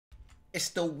It's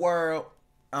the world.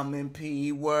 I'm in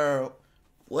PE world.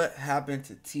 What happened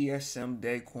to TSM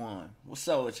Daequan? What's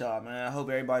up with y'all, man? I hope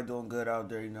everybody doing good out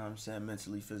there, you know what I'm saying?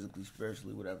 Mentally, physically,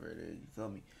 spiritually, whatever it is, you feel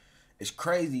me? It's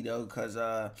crazy though, cause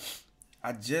I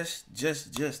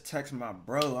just text my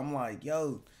bro. I'm like,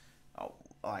 yo,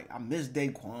 I miss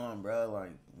Daequan, bro.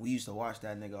 Like we used to watch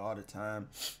that nigga all the time,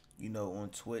 you know, on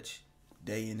Twitch,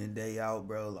 day in and day out,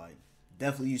 bro. Like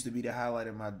definitely used to be the highlight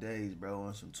of my days, bro,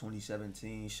 on some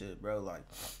 2017 shit, bro. Like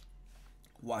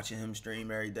watching him stream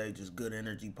every day, just good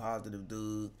energy, positive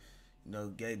dude. You know,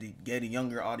 gave the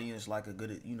younger audience like a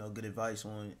good, you know, good advice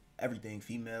on everything,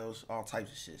 females, all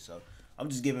types of shit. So I'm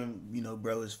just giving, you know,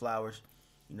 bro his flowers.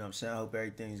 You know what I'm saying? I hope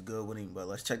everything's good with him. But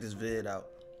let's check this vid out.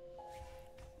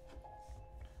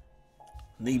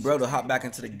 Need bro to hop back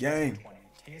into the game.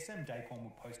 TSM Daequan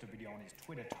will post a video on his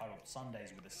Twitter titled Sundays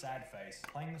with a sad face,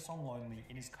 playing the song Lonely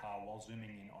in his car while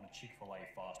zooming in on a Chick-fil-A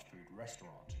fast food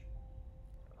restaurant.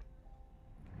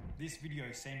 This video,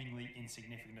 seemingly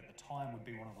insignificant at the time, would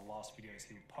be one of the last videos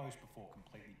he would post before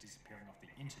completely disappearing off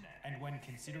the internet. And when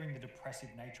considering the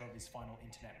depressive nature of his final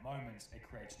internet moments, it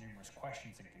creates numerous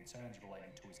questions and concerns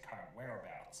relating to his current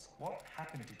whereabouts. What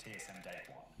happened to TSM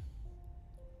Daequan?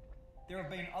 There have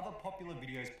been other popular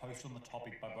videos posted on the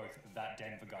topic by both That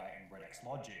Denver Guy and Redx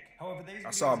Logic. However, these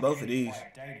videos saw both of these.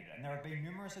 Quite dated, and there have been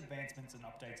numerous advancements and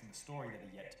updates in the story that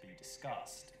are yet to be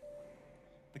discussed.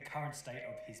 The current state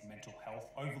of his mental health,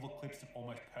 overlook clips that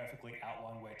almost perfectly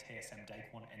outline where TSM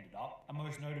Daequan ended up, and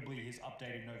most notably his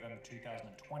updated November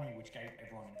 2020, which gave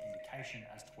everyone an indication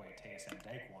as to where TSM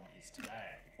Daequan is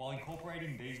today. While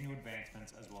incorporating these new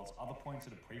advancements as well as other points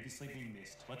that have previously been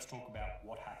missed, let's talk about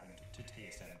what happened to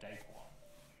TSM Daequan.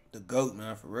 The GOAT,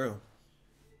 man, for real.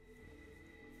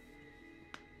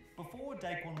 Before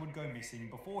Daequan would go missing,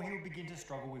 before he would begin to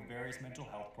struggle with various mental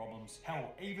health problems,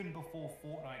 hell, even before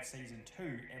Fortnite Season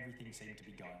 2, everything seemed to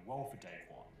be going well for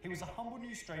Daequan. He was a humble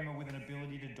new streamer with an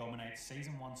ability to dominate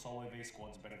Season 1 solo V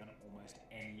squads better than almost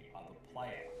any other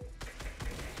player.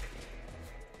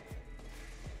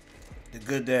 The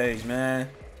good days, man.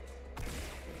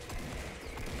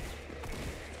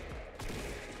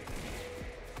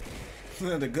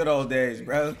 The good old days,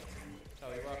 bro.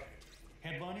 He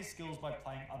had learned his skills by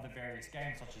playing other various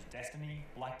games such as Destiny,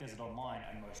 Black Desert Online,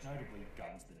 and most notably,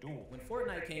 Guns the Duel. When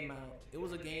Fortnite came out, it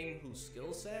was a game whose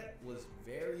skill set was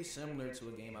very similar to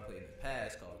a game I played in the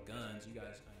past called Guns. You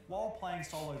guys. While playing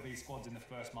solo V squads in the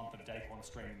first month of Daequan's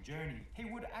streaming journey, he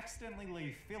would accidentally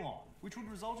leave Phil on, which would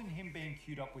result in him being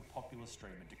queued up with popular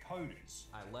streamer Decoders.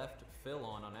 I left Phil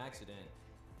on accident,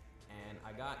 and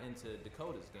I got into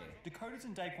Dakota's game. Decoders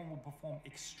and Daequan would perform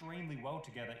extremely well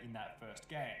together in that first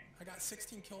game. I got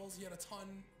 16 kills, he had a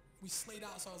ton. We slayed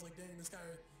out, so I was like, dang, this guy,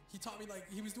 he taught me, like,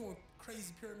 he was doing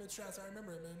crazy pyramid strats, I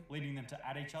remember it, man. Leading them to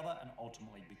add each other and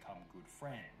ultimately become good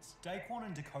friends. Daequan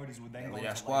and Decoders would then go yeah,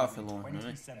 on to squad win fill on,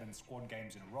 27 squad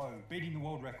games in a row, beating the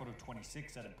world record of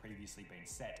 26 that had previously been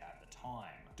set at the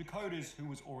time. Decoders, who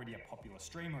was already a popular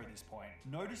streamer at this point,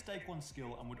 noticed Daequan's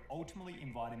skill and would ultimately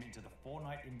invite him into the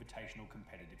Fortnite Invitational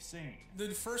competitive scene. The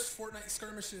first Fortnite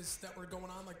skirmishes that were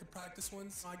going on, like the practice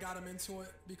ones, I got him into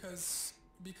it because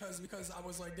I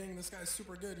was like, dang, this guy's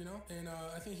super good, you know? And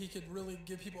I think he could really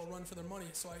give people a run for their money,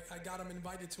 so I got him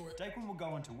invited to it. Daequan will go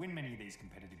on to win many of these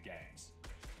competitive games.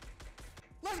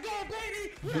 Let's go,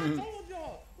 baby! What I told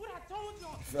y'all! What I told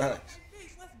y'all! Facts.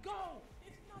 Let's go!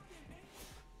 It's nothing, baby!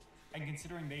 And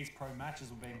considering these pro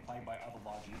matches were being played by other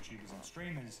large YouTubers and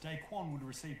streamers, Daequan would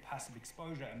receive passive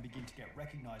exposure and begin to get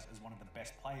recognized as one of the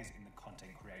best players in the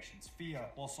content creation sphere,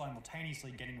 while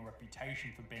simultaneously getting a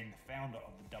reputation for being the founder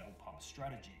of the double pump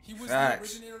strategy. He was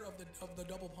Facts. the originator of the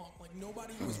double pump. Like,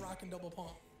 nobody was rocking double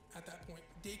pump at that point.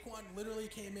 Daequan literally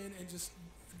came in and just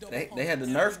double pumped. They had to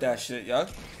nerf that shit, yo.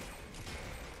 Let's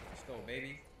go,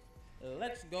 baby.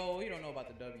 Let's go. You don't know about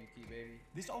the W key, baby.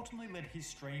 This ultimately led his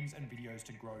streams and videos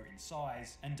to grow in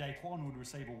size, and Daequan would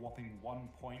receive a whopping 1.9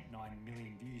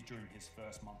 million views during his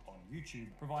first month on YouTube,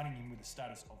 providing him with the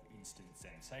status of instant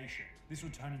sensation. This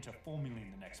would turn into 4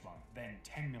 million the next month, then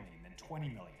 10 million, then 20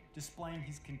 million, displaying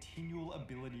his continual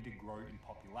ability to grow in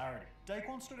popularity.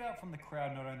 Daequan stood out from the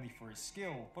crowd not only for his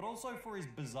skill, but also for his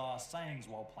bizarre sayings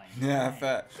while playing the Yeah, game.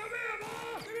 fact. Come here,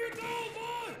 boy! Come here, gold,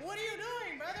 boy! What are you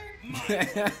doing, brother?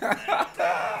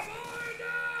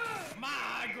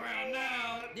 My ground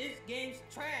now! This game's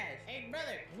trash. Hey,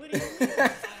 brother, what do you mean? I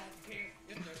don't care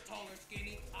if they're tall or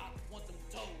skinny. I want them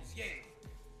toes, yeah.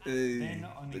 Then,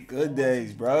 only The 4 good months days,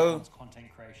 into bro. Daequan's content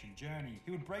creation journey,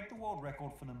 he would break the world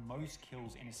record for the most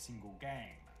kills in a single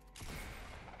game.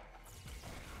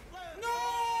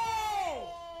 No!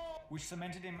 which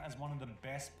cemented him as one of the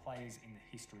best players in the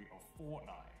history of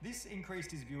Fortnite. This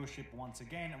increased his viewership once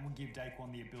again and would give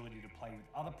Daequan the ability to play with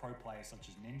other pro players such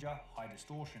as Ninja, High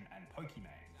Distortion, and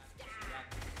Pokimane.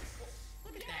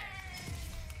 Look at that.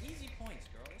 Easy points,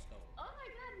 girl. Let's go. Oh my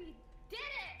god, we did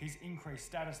it! His increased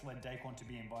status led Daequan to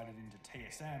be invited into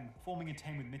TSM, forming a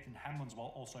team with Myth and Hamlins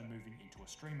while also moving into a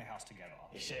streamer house together.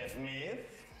 Chef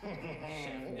Myth. Chef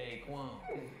Daequan.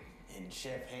 And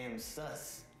Chef Ham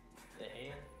Sus. The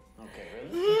hell? Okay,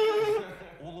 really?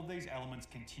 All of these elements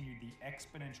continued the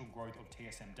exponential growth of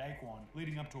TSM Daequan,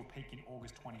 leading up to a peak in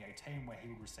August 2018 where he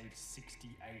would receive 68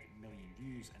 million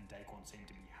views, and Daequan seemed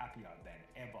to be happier than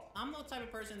ever. I'm the type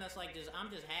of person that's like,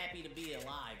 I'm just happy to be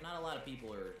alive. Not a lot of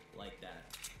people are like that.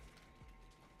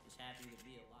 Just happy to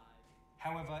be alive.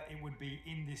 However, it would be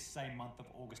in this same month of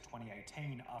August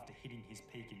 2018, after hitting his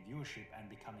peak in viewership and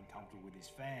becoming comfortable with his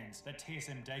fans, that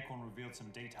TSM Daequan revealed some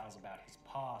details about his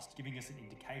past, giving us an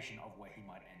indication of where he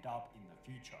might end up in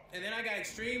the future. And then I got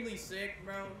extremely sick,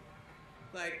 bro.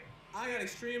 Like, I got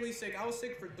extremely sick. I was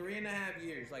sick for 3.5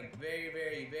 years. Like, very,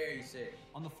 very, very sick.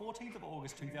 On the 14th of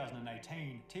August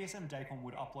 2018, TSM Daequan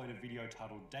would upload a video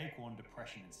titled Daequan,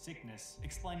 Depression and Sickness,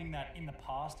 explaining that in the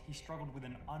past he struggled with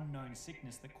an unknown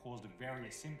sickness that caused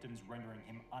various symptoms, rendering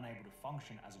him unable to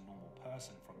function as a normal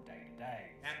person from day to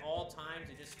day. At all times,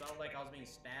 it just felt like I was being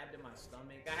stabbed in my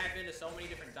stomach. I had been to so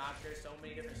many different doctors, so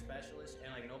many different specialists,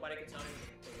 and like nobody could tell me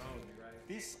what's wrong with me, right?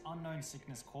 This unknown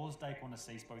sickness caused Daequan to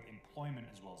cease both employment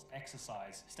as well as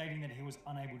exercise, stating that he was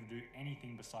unable to do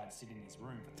anything besides sit in his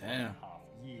room for 3.5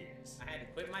 years. I had to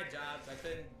quit my jobs. I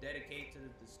couldn't dedicate to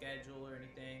the schedule or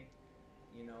anything.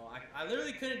 You know, I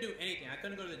literally couldn't do anything. I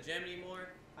couldn't go to the gym anymore.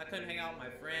 I couldn't hang out with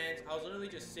my friends. I was literally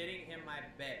just sitting in my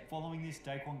bed. Following this,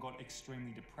 Daequan got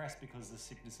extremely depressed because the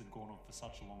sickness had gone on for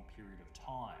such a long period of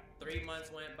time. 3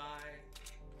 months went by,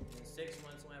 and then 6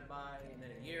 months went by, and then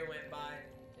a year went by.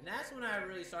 And that's when I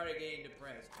really started getting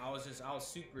depressed. I was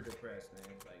super depressed,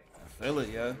 man. Like, I feel it,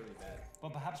 yeah. really bad.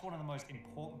 But perhaps one of the most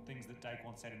important things that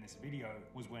Daequan said in this video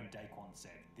was when Daequan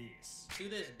said this. To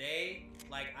this day,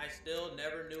 like, I still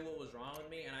never knew what was wrong with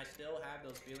me, and I still have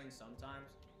those feelings sometimes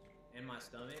in my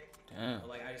stomach. Damn. But,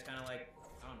 like, I just kind of like,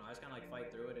 I don't know, I just kind of like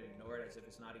fight through it and ignore it as if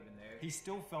it's not even there. He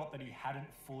still felt that he hadn't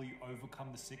fully overcome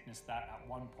the sickness that at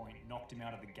one point knocked him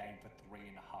out of the game for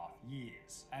 3.5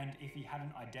 years. And if he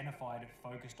hadn't identified,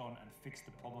 focused on, and fixed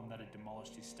the problem that had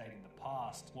demolished his state in the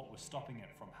past, what was stopping it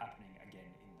from happening again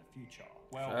in the future?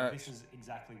 Well, Facts. this is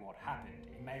exactly what happened.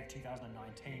 In May of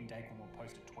 2019, Daequan will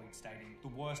post a tweet stating,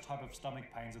 "The worst type of stomach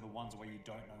pains are the ones where you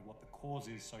don't know what the cause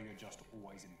is, so you're just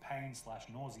always in pain /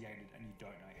 nauseated and you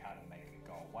don't know how to make it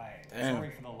go away. Damn.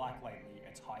 Sorry for the lack lately,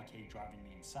 it's high-key driving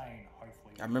me insane.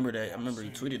 Hopefully I remember that. I remember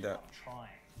you tweeted that. I'm trying."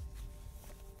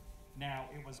 Now,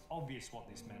 it was obvious what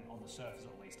this meant, on the surface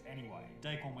at least anyway.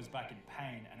 Daequan was back in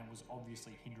pain, and it was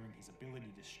obviously hindering his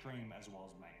ability to stream as well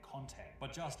as make content.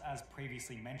 But just as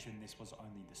previously mentioned, this was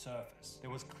only the surface. There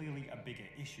was clearly a bigger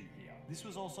issue here. This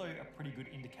was also a pretty good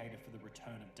indicator for the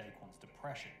return of Daequan's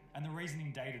depression, and the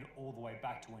reasoning dated all the way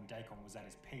back to when Daequan was at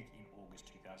his peak in August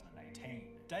 2018.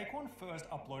 Daequan first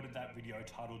uploaded that video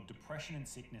titled Depression and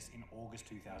Sickness in August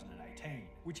 2018,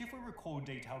 which, if we recall,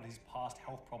 detailed his past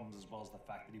health problems as well as the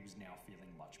fact that he was now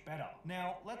feeling much better.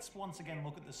 Now, let's once again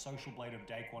look at the social blade of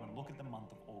Daequan and look at the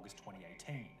month of August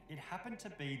 2018. It happened to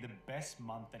be the best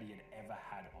month that he had ever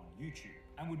had on YouTube,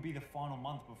 and would be the final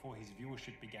month before his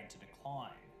viewership began to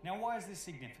decline. Now, why is this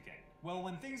significant? Well,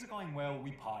 when things are going well,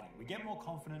 we party, we get more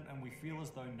confident, and we feel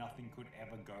as though nothing could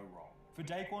ever go wrong. For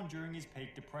Daequan, during his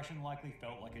peak, depression likely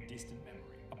felt like a distant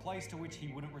memory, a place to which he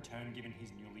wouldn't return given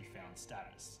his newly found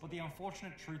status. But the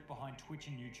unfortunate truth behind Twitch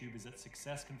and YouTube is that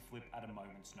success can flip at a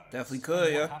moment's notice. Definitely could,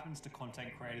 And yeah. what happens to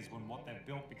content creators when what they've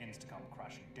built begins to come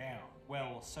crashing down?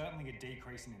 Well, certainly a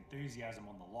decrease in enthusiasm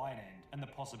on the light end, and the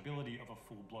possibility of a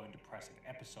full-blown depressive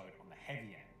episode on the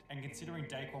heavy end. And considering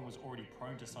Daequan was already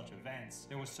prone to such events,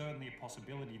 there was certainly a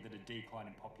possibility that a decline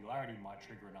in popularity might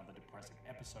trigger another depressive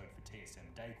episode for TSM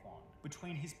Daequan.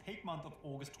 Between his peak month of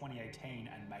August 2018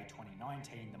 and May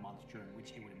 2019, the month during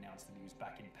which he would announce that he was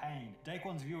back in pain,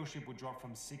 Daequan's viewership would drop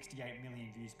from 68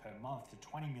 million views per month to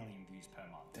 20 million views per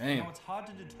month. Damn. Now, it's hard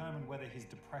to determine whether his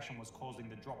depression was causing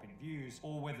the drop in views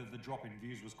or whether the drop in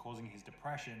views was causing his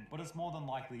depression, but it's more than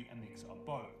likely a mix of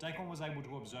both. Daequan was able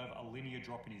to observe a linear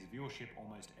drop in his viewership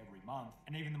almost every month,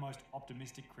 and even the most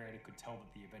optimistic creator could tell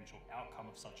that the eventual outcome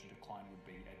of such a decline would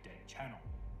be a dead channel.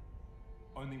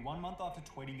 Only 1 month after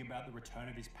tweeting about the return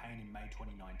of his pain in May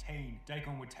 2019,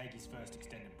 Daequan would take his first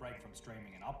extended break from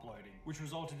streaming and uploading, which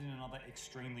resulted in another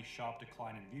extremely sharp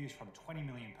decline in views from 20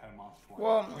 million per month to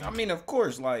Well, only I mean, of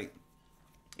course, like,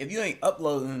 if you ain't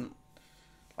uploading,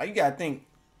 like, you gotta think,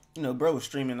 you know, bro was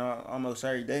streaming almost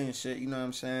every day and shit. You know what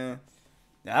I'm saying?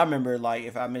 Now, I remember, like,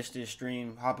 if I missed this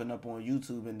stream, hopping up on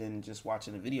YouTube and then just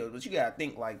watching the videos. But you gotta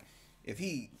think, like, if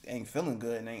he ain't feeling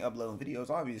good and ain't uploading videos,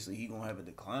 obviously he gonna have a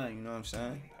decline. You know what I'm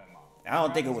saying? I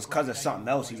don't think it was because of something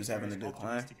else he was having a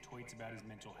decline. Tweets about his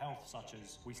mental health, such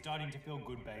as, "We starting to feel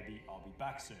good, baby. I'll be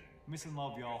back soon. Miss and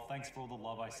love y'all. Thanks for all the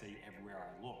love I see everywhere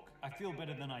I look. I feel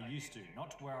better than I used to.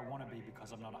 Not to where I want to be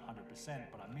because I'm not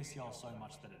 100%, but I miss y'all so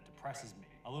much that it depresses me.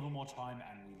 A little more time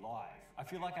and we live. I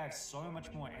feel like I have so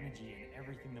much more energy and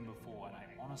everything than before, and I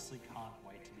honestly can't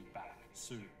wait to be back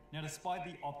soon." Now, despite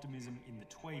the optimism in the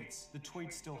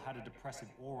tweets still had a depressive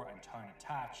aura and tone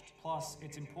attached. Plus,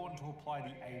 it's important to apply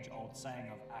the age-old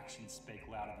saying of actions speak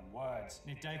louder than words.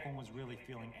 And if Daequan was really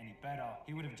feeling any better,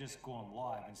 he would have just gone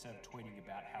live instead of tweeting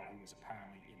about how he was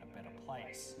apparently in a better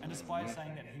place. And despite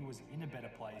saying that he was in a better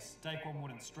place, Daequan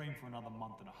wouldn't stream for another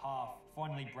month and a half,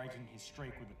 finally breaking his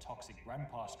streak with a toxic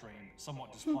grandpa stream,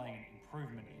 somewhat displaying an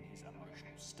improvement in his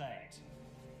emotional state.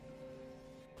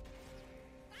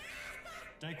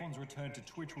 Daequan's return to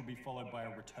Twitch will be followed by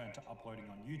a return to uploading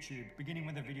on YouTube, beginning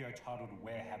with a video titled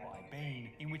 "Where Have I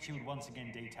Been?", in which he would once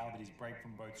again detail that his break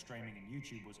from both streaming and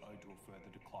YouTube was owed to a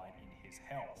further decline in his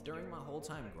health. During my whole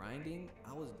time grinding,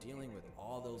 I was dealing with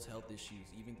all those health issues,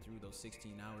 even through those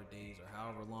 16-hour days or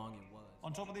however long it was.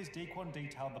 On top of this, Daequan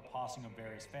detailed the passing of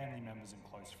various family members and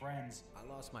close friends. I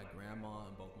lost my grandma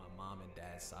on both my mom and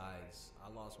dad's sides. I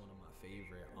lost one of my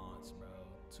favorite aunts, bro.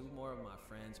 2 more of my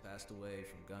friends passed away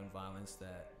from gun violence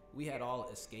that we had all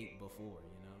escaped before,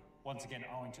 you know? Once again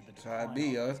owing to the decline of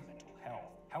his mental health.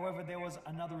 However, there was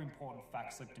another important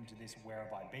fact slipped into this "Where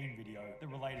Have I Been" video that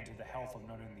related to the health of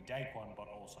not only Daequan, but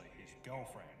also his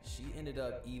girlfriend. She ended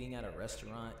up eating at a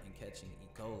restaurant and catching E.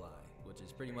 coli, which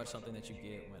is pretty much something that you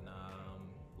get when,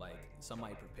 like,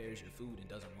 somebody prepares your food and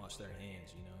doesn't wash their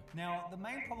hands, you know? Now, the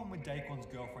main problem with Daequan's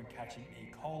girlfriend catching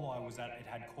E. coli was that it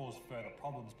had caused further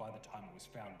problems by the time it was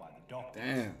found by the doctors.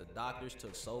 Damn. The doctors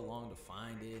took so long to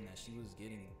find it, and that she was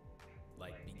getting,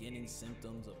 like, beginning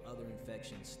symptoms of other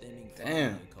infections stemming from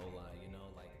E. coli, you know,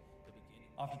 like the beginning.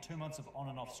 After 2 months of on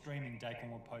and off streaming,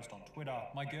 Daequan would post on Twitter,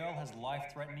 "My girl has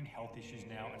life-threatening health issues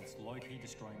now, and it's low-key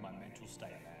destroying my mental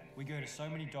state, man. We go to so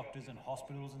many doctors and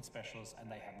hospitals and specialists, and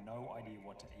they have no idea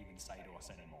what to even say to us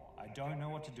anymore. I don't know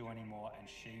what to do anymore, and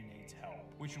she needs help,"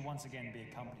 which would once again be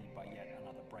accompanied by yet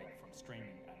another break from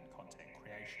streaming and content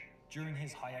creation. During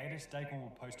his hiatus, Daequan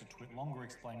would post a tweet longer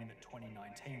explaining that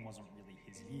 2019 wasn't really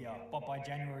his year, but by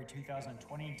January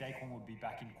 2020, Daequan would be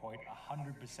back in, quote,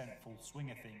 100% full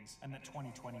swing of things, and that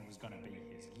 2020 was going to be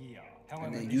his year. However,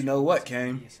 And then you know what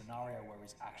came? came. A scenario where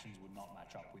his actions would not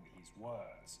match up with his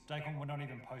words. Daequan would not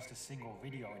even post a single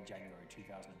video in January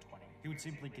 2020. He would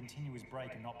simply continue his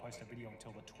break and not post a video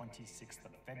until the 26th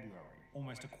of February,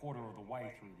 almost a quarter of the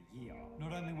way through the year.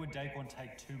 Not only would Daequan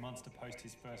take 2 months to post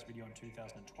his first video in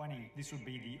 2020, this would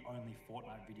be the only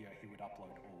Fortnite video he would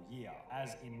upload all year.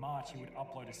 As in March, he would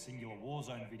upload a singular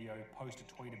Warzone video, post a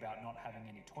tweet about not having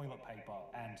any toilet paper,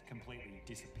 and completely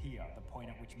disappear, the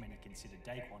point at which many consider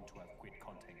Daequan to have quit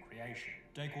content creation.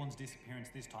 Daequan's disappearance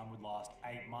this time would last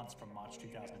 8 months from March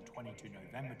 2020 to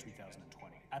November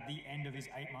 2020. At the end of his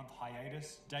 8-month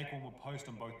hiatus, Daequan would post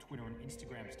on both Twitter and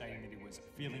Instagram stating that he was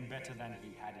feeling better than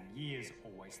he had in years,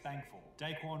 always thankful.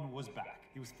 Daequan was back.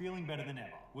 He was feeling better than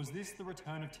ever. Was this the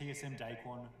return of TSM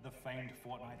Daequan, the famed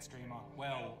Fortnite streamer?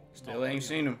 Well, still ain't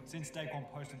seen him. Since Daequan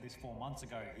posted this 4 months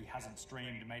ago, he hasn't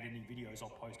streamed, made any videos, or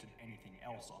posted anything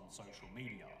else on social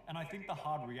media. And I think the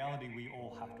hard reality we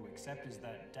all have to accept is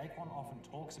that Daequan often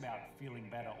talks about feeling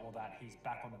better, or that he's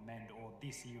back on the mend, or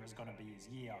this year is going to be his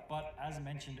year. But as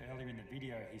mentioned earlier in the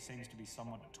video, he seems to be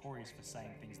somewhat notorious for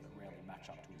saying things that rarely match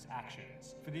up to his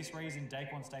actions. For this reason,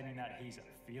 Daequan stating that he's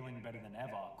feeling better than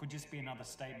ever could just be another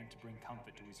statement to bring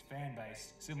comfort to his fan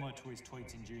base, similar to his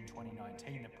tweets in June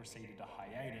 2019 that preceded a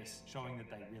hiatus, showing that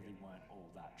they really weren't all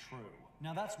that true.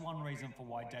 Now that's one reason for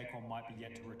why Daequan might be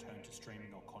yet to return to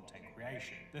streaming or content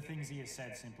creation. The things he has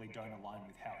said simply don't align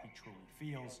with how he truly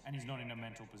feels, and he's not in a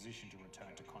mental position to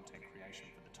return to content creation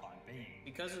for the time being.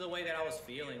 Because of the way that I was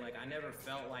feeling, like I never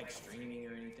felt like streaming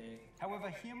or anything.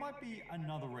 However, here might be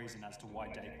another reason as to why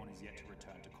Daequan is yet to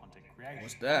return to content creation.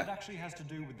 What's that? It actually has to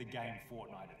do with the game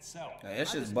Fortnite itself. Hey, that's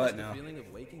I just just butt miss now. the feeling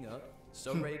of waking up,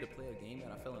 so ready to play a game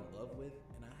that I fell in love with,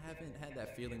 and I haven't had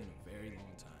that feeling in a very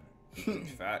long time.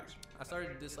 Facts. I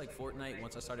started to dislike Fortnite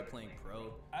once I started playing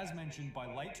pro. As mentioned,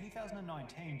 by late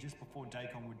 2019, just before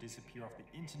Daequan would disappear off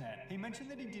the internet, he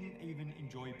mentioned that he didn't even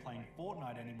enjoy playing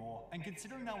Fortnite anymore. And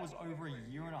considering that was over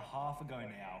a year and a half ago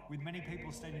now, with many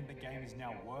people stating the game is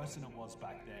now worse than it was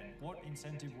back then, what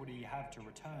incentive would he have to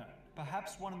return?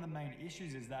 Perhaps one of the main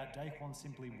issues is that Daequan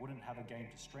simply wouldn't have a game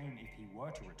to stream if he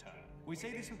were to return. We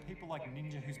see this with people like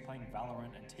Ninja who's playing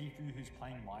Valorant and Tfue who's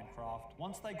playing Minecraft.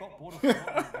 Once they got bored of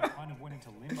Fortnite, they kind of went into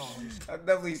limbo and just... I've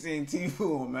definitely seen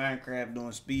Tfue on Minecraft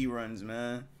doing speed runs,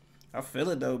 man. I feel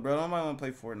it though, bro. I might want to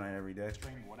play Fortnite every day.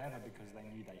 Stream whatever because they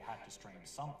knew they had to stream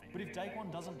something. But if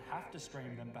Daequan doesn't have to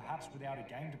stream, then perhaps without a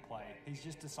game to play, he's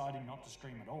just deciding not to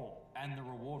stream at all. And the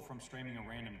reward from streaming a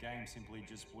random game simply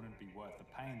just wouldn't be worth the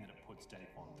pain that it puts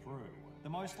Daequan through. The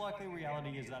most likely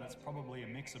reality is that it's probably a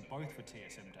mix of both for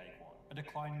TSM Daequan. A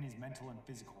decline in his mental and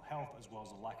physical health, as well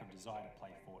as a lack of desire to play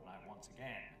Fortnite once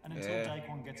again. And until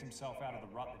Daequan gets himself out of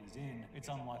the rut that he's in, it's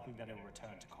unlikely that he'll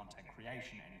return to content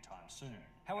creation anytime soon.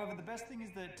 However, the best thing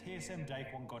is that TSM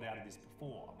Daequan got out of this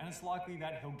before, and it's likely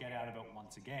that he'll get out of it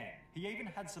once again. He even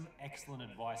had some excellent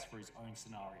advice for his own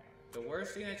scenario. The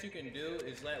worst thing that you can do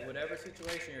is let whatever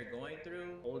situation you're going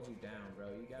through hold you down,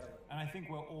 bro. You gotta... And I think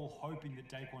we're all hoping that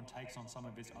Daequan takes on some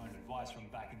of his own advice from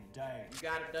back in the day. You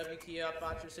gotta WT up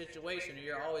out your situation or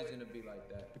you're always gonna be like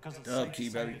that. Because it's safe to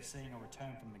say that seeing a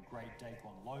return from the great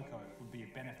Daequan Loco would be a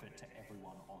benefit to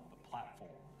everyone on the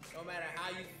platform. No matter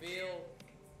how you feel,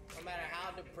 no matter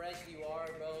how depressed you are,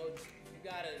 bro, you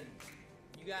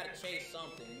gotta chase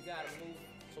something. You gotta move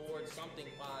towards something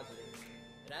positive.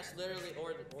 And that's literally,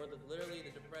 literally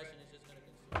the depression is just gonna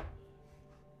consume.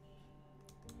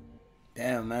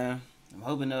 Damn, man. I'm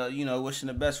hoping, wishing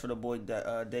the best for the boy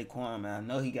Daequan, man. I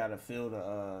know he gotta feel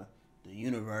the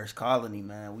universe colony,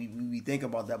 man. We think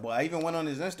about that boy. I even went on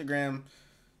his Instagram.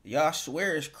 Y'all, I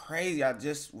swear it's crazy. I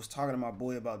just was talking to my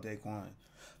boy about Daequan.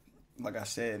 Like I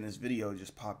said, and this video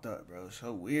just popped up, bro. It's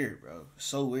so weird, bro. It's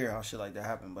so weird how shit like that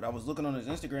happened. But I was looking on his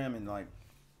Instagram and like,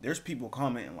 there's people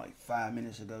commenting like 5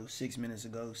 minutes ago, 6 minutes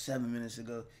ago, 7 minutes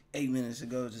ago, 8 minutes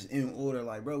ago, just in order.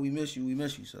 Like, bro, we miss you, we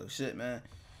miss you. So shit, man.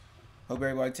 Hope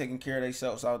everybody taking care of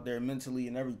themselves out there mentally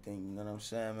and everything. You know what I'm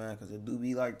saying, man? Because it do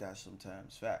be like that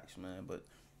sometimes. Facts, man. But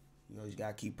you just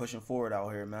gotta keep pushing forward out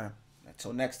here, man.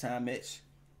 Until next time, Mitch.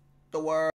 The word.